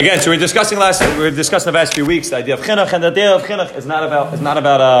Again, so we were discussing the past few weeks the idea of chinuch, and the idea of chinuch is not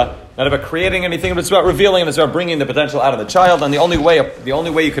about creating anything, but it's about revealing, and it's about bringing the potential out of the child. And the only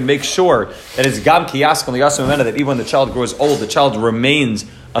way you can make sure that it's gam ki yaskel yasum mena, that even when the child grows old, the child remains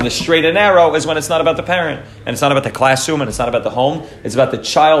on the straight and narrow, is when it's not about the parent, and it's not about the classroom, and it's not about the home. It's about the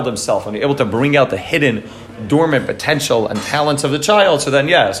child himself, and you're able to bring out the hidden, dormant potential and talents of the child. So then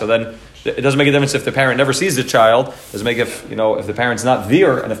it doesn't make a difference if the parent never sees the child. It doesn't make if the parent's not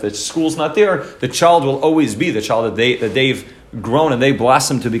there and if the school's not there, the child will always be the child that they've grown and they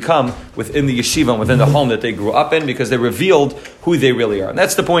blossomed to become within the yeshiva and within the home that they grew up in, because they revealed who they really are. And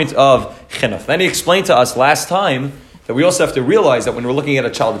that's the point of chinuch. Then he explained to us last time that we also have to realize that when we're looking at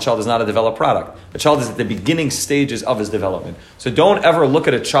a child is not a developed product. A child is at the beginning stages of his development. So don't ever look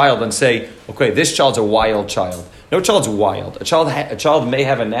at a child and say, okay, this child's a wild child. No child's wild. A child may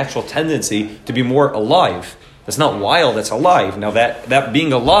have a natural tendency to be more alive. That's not wild, that's alive. Now that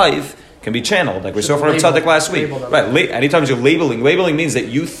being alive can be channeled, like we saw from Tzaddik last week. Right, anytime you're labeling means that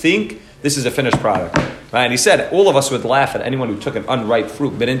you think this is a finished product. Right? And he said, all of us would laugh at anyone who took an unripe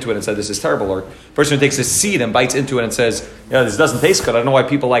fruit, bit into it and said, this is terrible. Or a person who takes a seed and bites into it and says, this doesn't taste good. I don't know why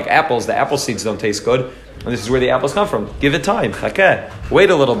people like apples. The apple seeds don't taste good. And this is where the apples come from. Give it time. Okay.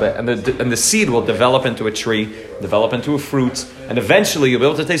 Wait a little bit. And the seed will develop into a tree, develop into a fruit, and eventually you'll be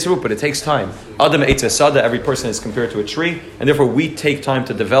able to taste the fruit, but it takes time. Adam eitz sada, every person is compared to a tree, and therefore we take time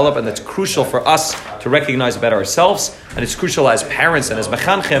to develop, and that's crucial for us to recognize about ourselves, and it's crucial as parents and as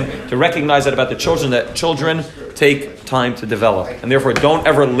mechanchim to recognize that about the children, that children take time to develop. And therefore don't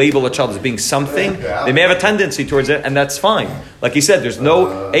ever label a child as being something. They may have a tendency towards it, and that's fine. Like he said, there's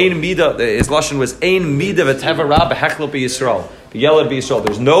no ein mida, his lashon was ein mida v'tevara b'hechlo b'Yisrael. B'yelad b'Yisrael.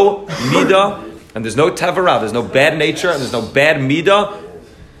 There's no mida, and there's no tevara, there's no bad nature, and there's no bad mida,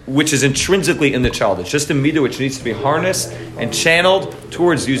 which is intrinsically in the child. It's just a midah which needs to be harnessed and channeled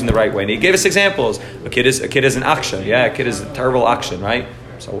towards using the right way. And he gave us examples. A kid is an aksha. Yeah, a kid is a terrible action, right?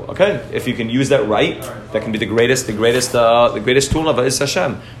 So, okay, if you can use that right, that can be the greatest tool of Avodas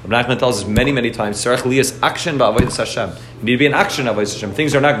Hashem. Rabbi Nachman tells us many times, Tzarech liyas action ba'avodas Hashem. You need to be in action of Avodas Hashem.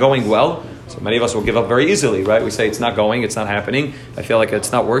 Things are not going well, so many of us will give up very easily, right? We say it's not going, it's not happening. I feel like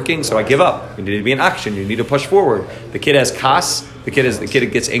it's not working, so I give up. You need to be in action. You need to push forward. The kid has kas. The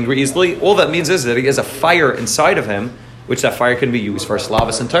kid gets angry easily. All that means is that he has a fire inside of him, which that fire can be used for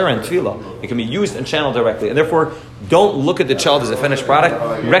slavas and Torah and tefillah. It can be used and channeled directly. And therefore, don't look at the child as a finished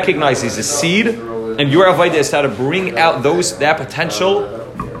product. Recognize he's a seed, and your avodah is how to bring out that potential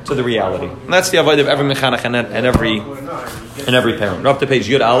to the reality. And that's the avodah of every mechanech and every parent. We're up to page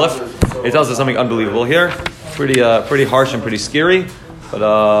Yud Aleph. It tells us something unbelievable here. Pretty harsh and pretty scary,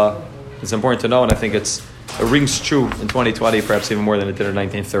 but it's important to know, and I think it rings true in 2020, perhaps even more than it did in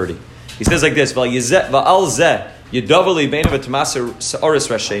 1930. He says like this: yeah?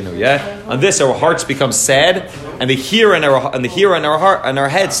 On this our hearts become sad, and the hearer in our heart and our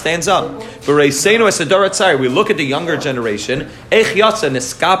head stands up. We look at the younger generation, how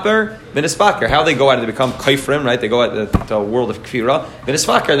they go out and they become kaifrim, right? They go out to a world of kfira,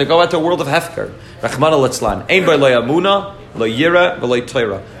 they go out to a world of hefker. They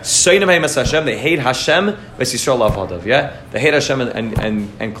hate Hashem, yeah? They hate Hashem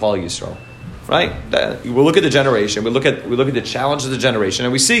and Klal Yisrael. Right? We look at the generation, we look at the challenge of the generation,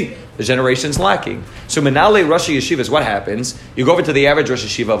 and we see the generation's lacking. So Menalei Rosh Yeshiva is what happens. You go over to the average Rosh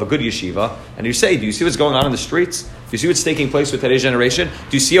Yeshiva of a good yeshiva, and you say, do you see what's going on in the streets? Do you see what's taking place with today's generation?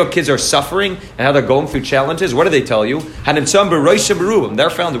 Do you see how kids are suffering and how they're going through challenges? What do they tell you? They're found the Rosh Merubim,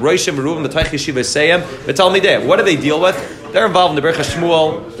 the Taich Yeshiva Seyem, the Talmidei. What do they deal with? They're involved in the Bercha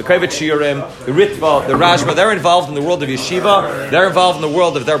Shmuel, the Krevet Shiurim, the Ritva, the Rashba. They're involved in the world of yeshiva. They're involved in the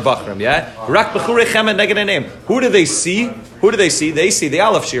world of their Bachram. Yeah, who do they see? They see the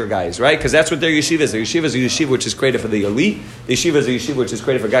Aleph Shir guys, right? Because that's what their yeshiva is. The yeshiva is a yeshiva which is created for the elite. The yeshiva is a yeshiva which is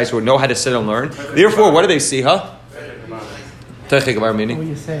created for guys who know how to sit and learn. Therefore, what do they see? Huh? What are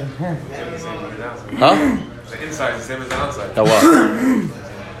you saying? Huh? The inside is the same as the outside. Oh, what?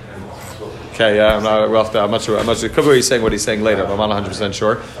 Okay, yeah, I'm not sure. Could be saying what he's saying later, but I'm not 100%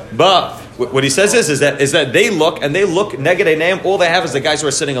 sure. But what he says is that they look neged einayim. All they have is the guys who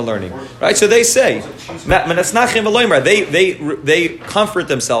are sitting and learning, right? So they say, they comfort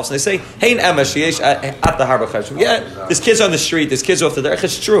themselves and they say, "Hey, yeah, this kid's on the street. This kid's off the derech.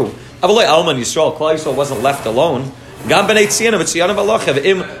 It's true. Alman Yisrael, Klal Yisrael wasn't left alone. Yeah,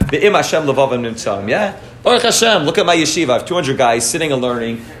 Baruch Hashem, look at my yeshiva. I have 200 guys sitting and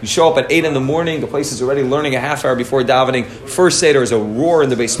learning. You show up at 8 in the morning. The place is already learning a half hour before davening. First Seder is a roar in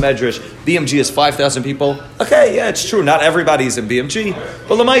the base medrash. BMG is 5,000 people. Okay, yeah, it's true. Not everybody's in BMG.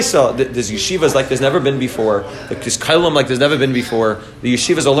 But Lamaisa, there's yeshivas like there's never been before. There's kailim like there's never been before. The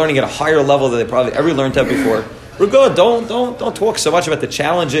yeshivas are learning at a higher level than they probably ever learned at before. We're good. Don't talk so much about the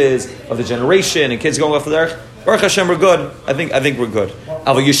challenges of the generation and kids going off the derech. Baruch Hashem, we're good. I think we're good.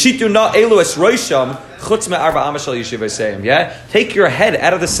 Yeah? Take your head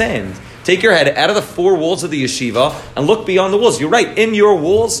out of the sand. Take your head out of the four walls of the yeshiva and look beyond the walls. You're right. In your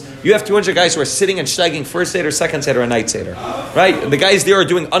walls, you have 200 guys who are sitting and steiging first Seder, second Seder, and night Seder. Right? And the guys there are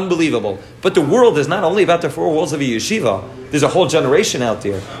doing unbelievable. But the world is not only about the four walls of a yeshiva. There's a whole generation out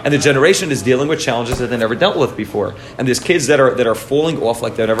there. And the generation is dealing with challenges that they never dealt with before. And there's kids that are falling off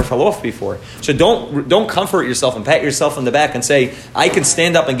like they never fell off before. So don't comfort yourself and pat yourself on the back and say, I can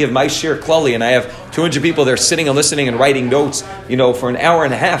stand up and give my shir klali, and I have 200 people there sitting and listening and writing notes, for an hour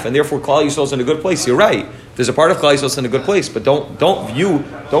and a half, and therefore Klal Yisrael's in a good place. You're right. There's a part of Klal Yisrael's in a good place, but don't put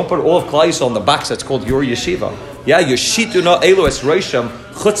all of Klal Yisrael in the box that's called your yeshiva. Yeah, yeshitu na elu es roisham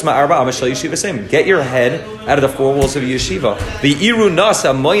chutz ma'arba amashal yeshiva same. Get your head out of the four walls of a yeshiva. The iru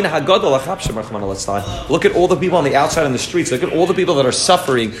nasa moin hagadol achapshem rachman al. Look at all the people on the outside in the streets. Look at all the people that are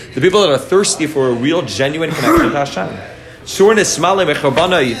suffering. The people that are thirsty for a real, genuine connection to Hashem. Sur nismalei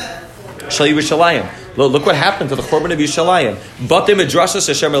mechobanai shal Yerushalayim. Look what happened to the Chorban of Yishalayim. Batei midrashas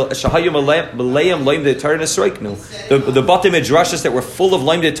shahayim leim loim de Torah nesroiknu. The batei midrashas that were full of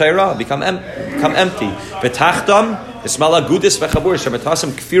loim de Torah become empty. Betachtam ismala gudis vechabur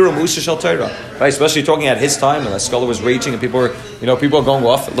shematasim kfirum usha shel Torah. Right, especially talking at his time, and the scholar was raging, and people are going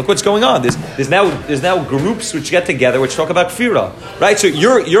off. Look what's going on. There's now groups which get together which talk about kfira. Right, so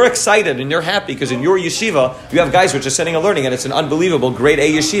you're excited and you're happy because in your yeshiva you have guys which are sitting and learning, and it's an unbelievable grade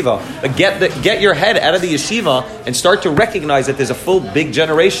A yeshiva. But get your head out of the yeshiva and start to recognize that there's a full big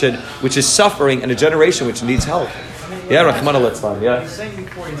generation which is suffering and a generation which needs help. Yeah, Rahman al-Islam, yeah. You were saying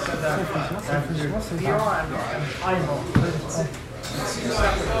before you said that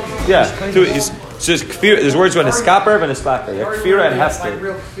yeah, there's words about Eskaper and Espaker. Yeah, Kfira and Hester.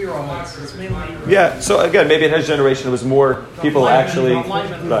 Yeah, so again, maybe in his generation it was more people actually.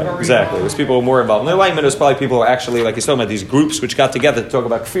 Right, exactly. It was people who were more involved. In the Enlightenment, it was probably people who actually, like he's talking about, these groups which got together to talk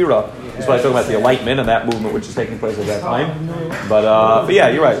about Kfira. He's probably talking about the Enlightenment and that movement which is taking place at that time. But yeah,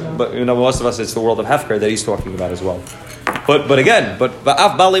 you're right. But most of us, it's the world of Hefker that he's talking about as well. But forget about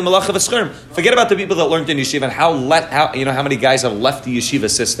the people that learned in yeshiva and how many guys have left the yeshiva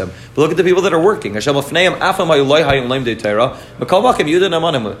system. But look at the people that are working. Everyone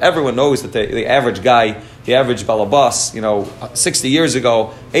knows that the average guy, the average balabas, 60 years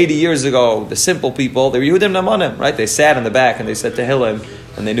ago, 80 years ago, the simple people, they were Yehudim Namanim, right? They sat in the back and they said Tehillim,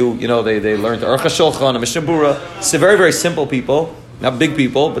 and they knew, they learned Aruch HaShulchan and Mishnah Berurah. It's very, very simple people. Not big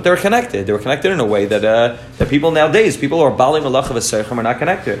people, but they were connected. They were connected in a way that people nowadays, people who are balim malacha v'seichem are not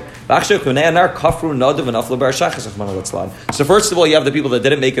connected. So first of all, you have the people that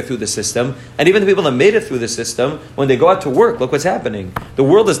didn't make it through the system, and even the people that made it through the system, when they go out to work, look what's happening. The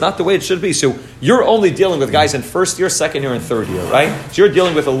world is not the way it should be. So you're only dealing with guys in first year, second year, and third year, right? So you're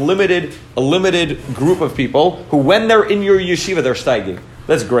dealing with a limited group of people who, when they're in your yeshiva, they're steiging.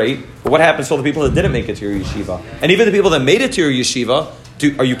 That's great. But what happens to all the people that didn't make it to your yeshiva? And even the people that made it to your yeshiva,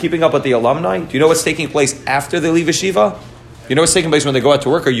 are you keeping up with the alumni? Do you know what's taking place after they leave yeshiva? You know what's taking place when they go out to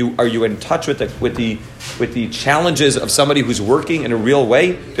work? Are you in touch with the challenges of somebody who's working in a real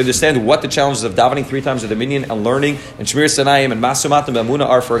way to understand what the challenges of davening 3 times a day minyan and learning and Shmir Sanayim and Masumat and Bamuna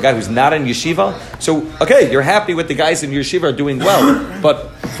are for a guy who's not in yeshiva? So, okay, you're happy with the guys in your yeshiva are doing well,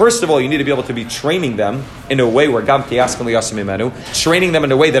 but first of all, you need to be able to be training them in a way where Gam Tiyaskam Liyasim Imenu, training them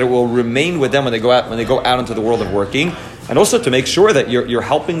in a way that it will remain with them when they go out into the world of working, and also to make sure that you're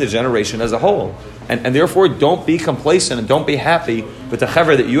helping the generation as a whole. And therefore, don't be complacent and don't be happy with the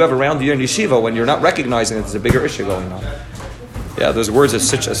chaver that you have around you in yeshiva when you're not recognizing that there's a bigger issue going on. Yeah, those words are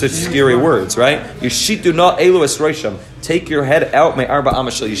such scary words, right? Yeshitu na elu es roisham. Take your head out, may arba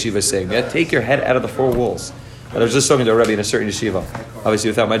amashal yeshiva is saying. Yeah, take your head out of the 4 walls. But I was just talking to a Rebbe in a certain yeshiva,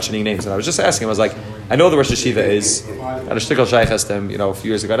 obviously without mentioning names, and I was just asking him, I was like, I know the Rosh Yeshiva is, I had a shtickle shaykhas to him, a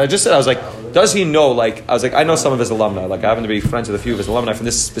few years ago, and I just said, I was like, does he know, I know some of his alumni, I happen to be friends with a few of his alumni from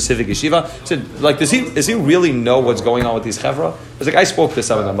this specific yeshiva. I said, does he really know what's going on with these chevra? I was like, I spoke to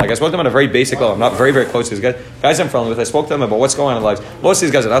some of them, I spoke to them on a very basic level, I'm not very, very close to these guys I'm friendly with, I spoke to them about what's going on in their lives. Most of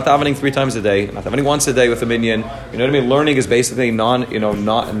these guys are not davening 3 times a day, not davening once a day with a minyan, you know what I mean? Learning is basically not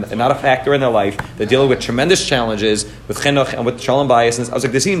a factor in their life. They're dealing with tremendous challenges, with chinuch and with shalom bias. And I was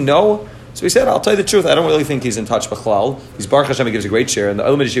like, does he know So he said, I'll tell you the truth, I don't really think he's in touch with Chlal. He's Baruch Hashem, he gives a great share, and the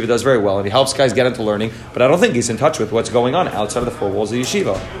Olamid Yeshiva does very well, and he helps guys get into learning, but I don't think he's in touch with what's going on outside of the four walls of the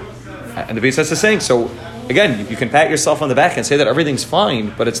yeshiva. And the Beis is saying, so again, you can pat yourself on the back and say that everything's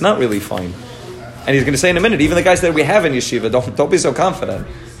fine, but it's not really fine. And he's going to say in a minute, even the guys that we have in yeshiva, don't be so confident,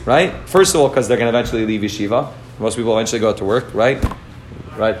 right? First of all, because they're going to eventually leave yeshiva. Most people eventually go out to work, right?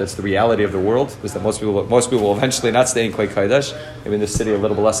 Right, that's the reality of the world, is that most people will eventually not stay in Klei Kodesh. Maybe in this city a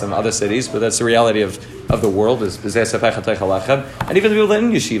little bit less than other cities, but that's the reality of the world, is and even the people that are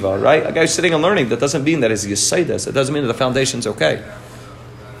in yeshiva, right? A guy who's sitting and learning, that doesn't mean that his yesaidas, it doesn't mean that the foundation's okay.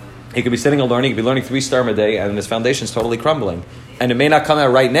 He could be sitting and learning, he could be learning 3 stars a day, and his foundation's totally crumbling. And it may not come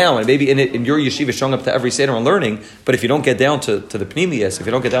out right now, and maybe in your yeshiva showing up to every seder and learning, but if you don't get down to the pnimius, if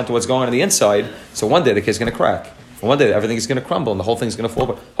you don't get down to what's going on the inside, so one day the kid's going to crack. And one day everything is going to crumble and the whole thing's going to fall.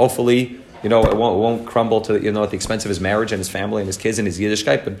 But hopefully, it won't crumble to at the expense of his marriage and his family and his kids and his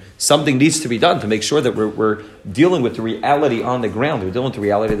Yiddishkeit. But something needs to be done to make sure that we're dealing with the reality on the ground. We're dealing with the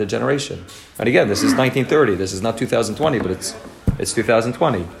reality of the generation. And again, this is 1930. This is not 2020, but it's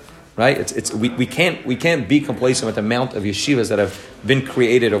 2020. Right? We can't be complacent with the amount of yeshivas that have been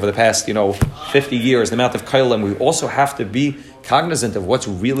created over the past 50 years, the amount of kailim. We also have to be cognizant of what's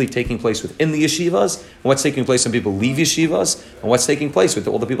really taking place within the yeshivas, and what's taking place when people leave yeshivas, and what's taking place with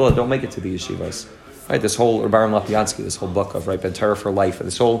all the people that don't make it to the yeshivas. Right? This whole Baram Lapiansky, this whole book of Ben Torah for Life, and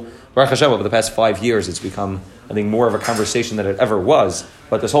this whole Baruch Hashem over the past 5 years, it's become, I think, more of a conversation than it ever was.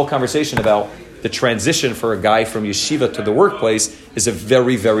 But this whole conversation about the transition for a guy from yeshiva to the workplace is a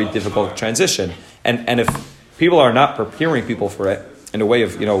very, very difficult transition. And if people are not preparing people for it in a way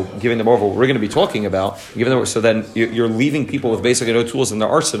of, giving them over what we're going to be talking about, so then you're leaving people with basically no tools in their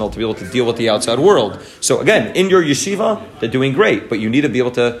arsenal to be able to deal with the outside world. So again, in your yeshiva, they're doing great, but you need to be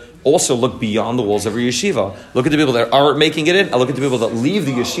able to also look beyond the walls of your yeshiva. Look at the people that aren't making it in, and look at the people that leave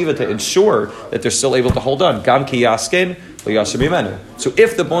the yeshiva to ensure that they're still able to hold on. Gam ki yaskin, so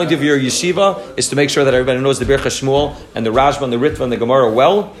if the point of your yeshiva is to make sure that everybody knows the Bircha Shmuel and the Rashba and the Ritva and the Gemara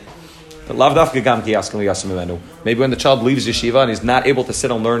well, maybe when the child leaves yeshiva and he's not able to sit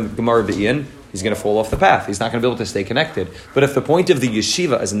and learn Gemara B'Iyin, he's going to fall off the path. He's not going to be able to stay connected. But if the point of the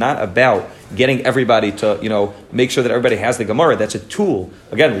yeshiva is not about getting everybody to, make sure that everybody has the Gemara, that's a tool.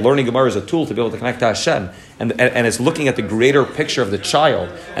 Again, learning Gemara is a tool to be able to connect to Hashem. And it's looking at the greater picture of the child,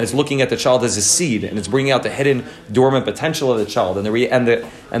 and it's looking at the child as a seed, and it's bringing out the hidden, dormant potential of the child, and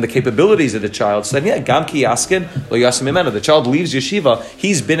the capabilities of the child. So then, Gam ki yaskin lo yasim mimenu. The child leaves yeshiva,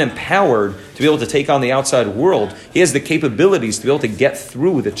 he's been empowered to be able to take on the outside world. He has the capabilities to be able to get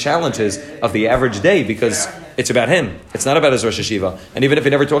through the challenges of the average day, because it's about him. It's not about his Rosh Hashiva. And even if he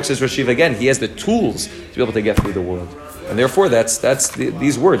never talks to his Rosh Hashiva again, he has the tools to be able to get through the world. And therefore, that's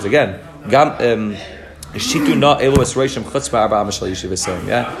these words again. We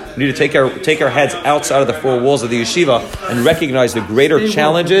need to take our heads outside of the 4 walls of the yeshiva and recognize the greater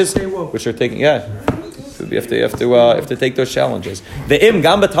challenges which are taking. You have to take those challenges.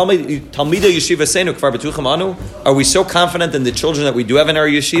 Are we so confident in the children that we do have in our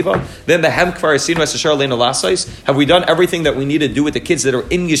yeshiva? Then have we done everything that we need to do with the kids that are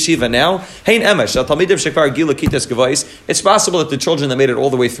in yeshiva now? It's possible that the children that made it all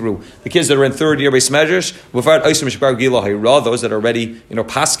the way through, the kids that are in 3rd year Beis Medrash, those that are already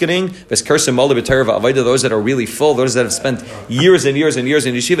paskening, those that are really full, those that have spent years and years and years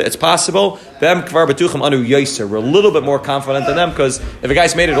in yeshiva, it's possible. We're a little bit more confident than them, because if a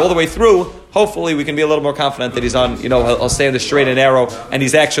guy's made it all the way through, hopefully we can be a little more confident that he's on, he'll stay on the straight and narrow, and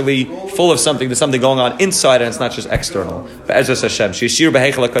he's actually full of something. There's something going on inside, and it's not just external.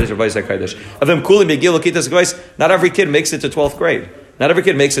 Not every kid makes it to 12th grade. Not every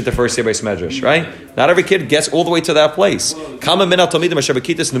kid makes it to 1st year Beis Medrash, right? Not every kid gets all the way to that place.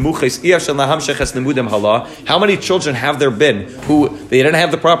 How many children have there been who they didn't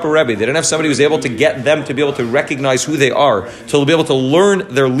have the proper Rebbe, they didn't have somebody who was able to get them to be able to recognize who they are, to be able to learn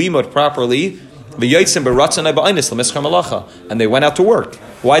their limud properly, and they went out to work.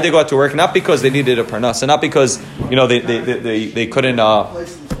 Why did they go out to work? Not because they needed a parnasa, not because they couldn't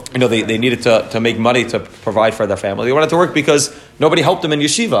they needed to make money to provide for their family. They went out to work because nobody helped them in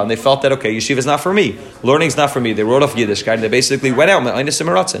yeshiva, and they felt that, okay, yeshiva is not for me. Learning's not for me. They wrote off Yiddishkeit, and they basically went out.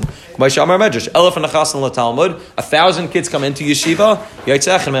 1,000 kids come into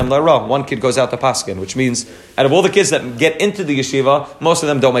yeshiva, one kid goes out to Paskin, which means out of all the kids that get into the yeshiva, most of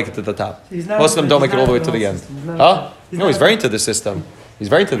them don't make it to the top. Most of them don't make it all the way to the end. No, he's very into the system. He's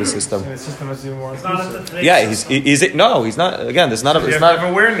very into the system. And the system is even more. Yeah, he's not. Again, there's not. It's not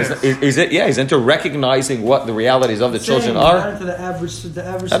awareness. He's into recognizing what the realities of the children are. Not into the average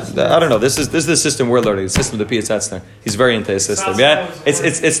system. I don't know. This is the system we're learning. The system of the Piyatzner. He's very into his system. Yeah,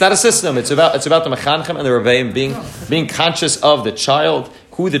 it's not a system. It's about the Mechanchem and the Rebbeim being conscious of the child.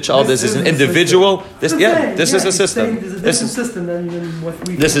 Who the child is an individual. This is a system. This is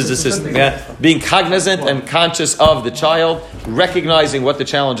the system. Yeah, being cognizant and conscious of the child, recognizing what the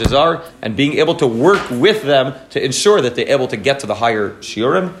challenges are, and being able to work with them to ensure that they're able to get to the higher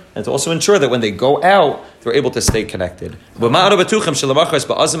shiurim, and to also ensure that when they go out, they're able to stay connected. How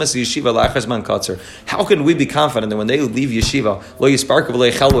can we be confident that when they leave yeshiva,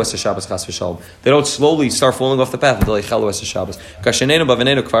 they don't slowly start falling off the path until they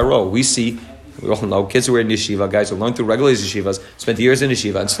we all know kids who are in yeshiva, guys who learn through regular yeshivas, spent years in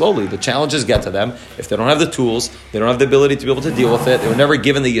yeshiva, and slowly the challenges get to them. If they don't have the tools, they don't have the ability to be able to deal with it, they were never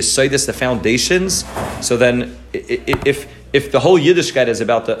given the yesodis, the foundations. So then, if the whole Yiddishkeit is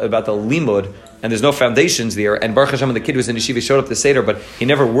about the limud, and there's no foundations there, and Baruch Hashem, the kid was in yeshiva, he showed up to Seder, but he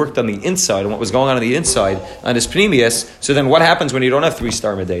never worked on the inside, and what was going on the inside, on his pneumius, so then what happens when you don't have 3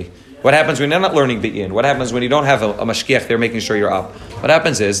 star midday? What happens when you're not learning the in? What happens when you don't have a mashkiach there making sure you're up? What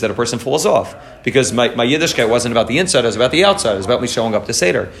happens is that a person falls off. Because my Yiddishkeit wasn't about the inside, it was about the outside. It was about me showing up to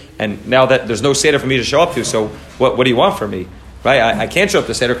Seder. And now that there's no Seder for me to show up to, so what do you want from me? Right? I can't show up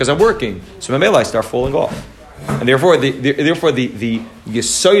to Seder because I'm working. So my I start falling off. And therefore the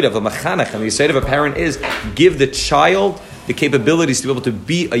yesod of a machanech and the yesod of a parent is give the child the capabilities to be able to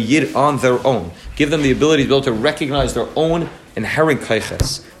be a yid on their own. Give them the ability to be able to recognize their own inherent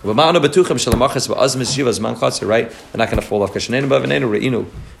kaiches. Right? They're not going to fall off.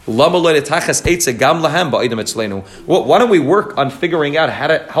 Why don't we work on figuring out how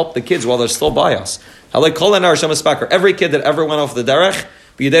to help the kids while they're still by us? Every kid that ever went off the derech,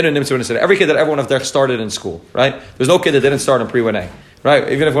 every kid that ever went off the derech started in school, right? There's no kid that didn't start in pre-1A.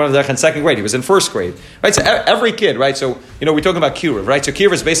 Right, even if one of them in 2nd grade, he was in 1st grade. Right, so every kid, right? So we're talking about kiruv, right? So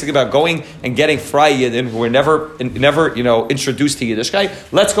kiruv is basically about going and getting fry yidden who were never introduced to Yiddishkeit.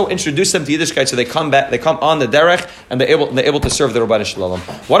 Let's go introduce them to Yiddishkeit so they come on the derech and they're able to serve the Rabban Shalom.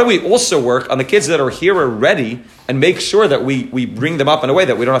 Why don't we also work on the kids that are here already and make sure that we bring them up in a way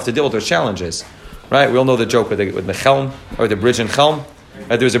that we don't have to deal with those challenges, right? We all know the joke with the Chelm or the bridge in Chelm.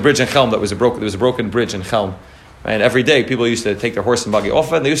 Right? There was a bridge in Chelm that was there was a broken bridge in Chelm. And every day, people used to take their horse and buggy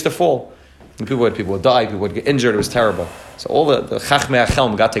off it, and they used to fall. And people would die, people would get injured, it was terrible. So all the Chachmei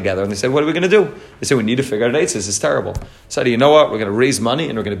HaChelm got together, and they said, what are we going to do? They said, we need to figure out this is terrible. So you know what? We're going to raise money,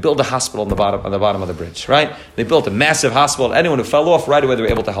 and we're going to build a hospital on the bottom of the bridge, right? They built a massive hospital, and anyone who fell off, right away, they were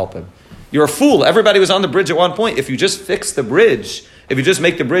able to help him. You're a fool. Everybody was on the bridge at one point. If you just fix the bridge, if you just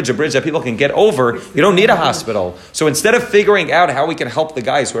make the bridge a bridge that people can get over, you don't need a hospital. So instead of figuring out how we can help the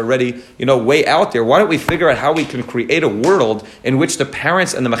guys who are already, way out there, why don't we figure out how we can create a world in which the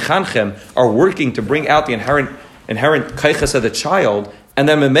parents and the mechanchem are working to bring out the inherent kaiches of the child, and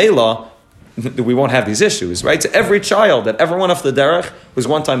then memela, we won't have these issues, right? So every child that ever went off the derech was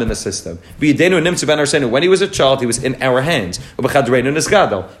one time in the system. When he was a child, he was in our hands. He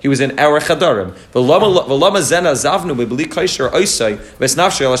was in our chadarim.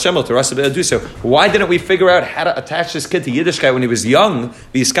 Why didn't we figure out how to attach this kid to Yiddishkeit when he was young?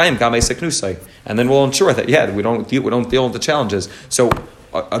 And then we'll ensure that, we don't deal with the challenges. So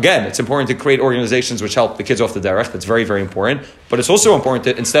again, it's important to create organizations which help the kids off the derech. That's very, very important. But it's also important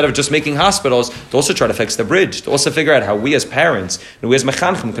to, instead of just making hospitals, to also try to fix the bridge, to also figure out how we as parents and we as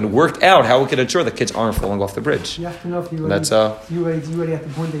mechanchem can work out how we can ensure that kids aren't falling off the bridge. You have to know if you already at the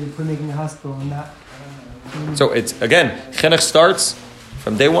point that you're making a hospital and that. So it's, again, chinuch starts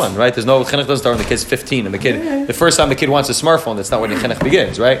from day one, right? There's no chinuch doesn't start when the kid's 15, and the first time the kid wants a smartphone, that's not when the chinuch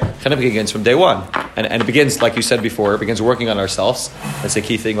begins, right? Chinuch begins from day one, and it begins, like you said before, it begins working on ourselves. That's a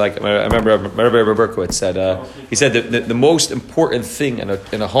key thing. Like I remember Rabbi Berkowitz said, he said that the most important thing in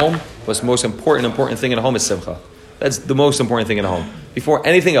a home, the most important thing in a home is simcha. That's the most important thing in a home. Before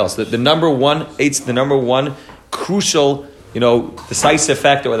anything else, the number one crucial, decisive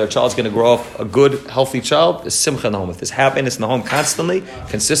factor whether a child's going to grow up a good, healthy child is simcha in the home. If there's happiness in the home constantly,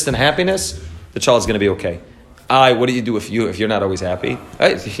 consistent happiness, the child's going to be okay. What do you do if you're not always happy?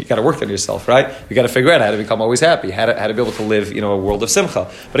 Right? You got to work on yourself, right? You got to figure out how to become always happy, how to be able to live, a world of simcha.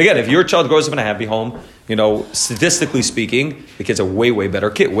 But again, if your child grows up in a happy home, statistically speaking, the kid's a way, way better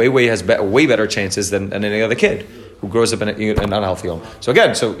kid. Way has way better chances than any other kid who grows up in an unhealthy home. So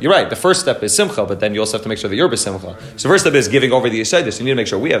again, you're right. The first step is simcha, but then you also have to make sure that you're b'simcha. So the first step is giving over the yisaidus. You need to make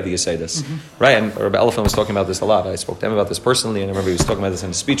sure we have the yisaidus, right? And Rabbi Elefant was talking about this a lot. I spoke to him about this personally, and I remember he was talking about this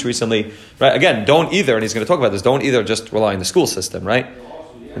in a speech recently. Right? Again, don't either, and he's going to talk about this. Don't either just rely on the school system, right?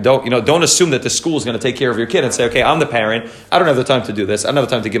 Don't assume that the school is going to take care of your kid and say, okay, I'm the parent. I don't have the time to do this. I don't have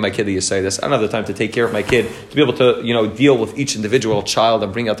the time to give my kid the this. I don't have the time to take care of my kid, to be able to, deal with each individual child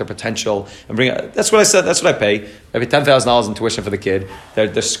and bring out their potential and that's what I said. That's what I pay. I pay $10,000 in tuition for the kid.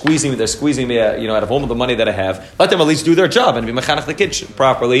 They're squeezing me, out of all of the money that I have. Let them at least do their job and be mechanech the kid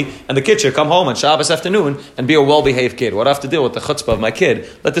properly. And the kid should come home on Shabbos afternoon and be a well-behaved kid. What I have to deal with the chutzpah of my kid,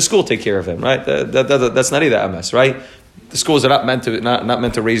 let the school take care of him, right? That's not either MS, right? The schools are not meant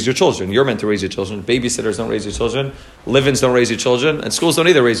to raise your children. You're meant to raise your children. Babysitters don't raise your children. Live-ins don't raise your children. And schools don't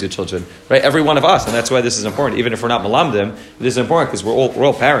either raise your children. Right? Every one of us. And that's why this is important. Even if we're not malamdim, this is important because we're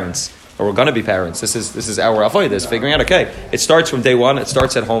all parents. Or we're going to be parents. This is our avodah, figuring out, okay, it starts from day one. It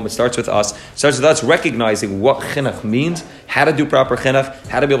starts at home. It starts with us. It starts with us recognizing what chinuch means, how to do proper chinuch,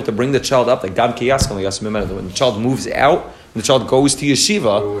 how to be able to bring the child up. Like gam kiyaskan, when the child moves out, when the child goes to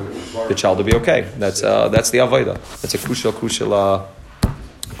yeshiva, the child will be okay. That's the avodah. That's a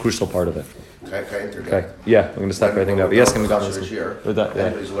crucial part of it. Can I interject? Okay. Yeah, we're going to stop right now. Yes, can we go?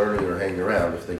 Anybody's learning or hanging around, if they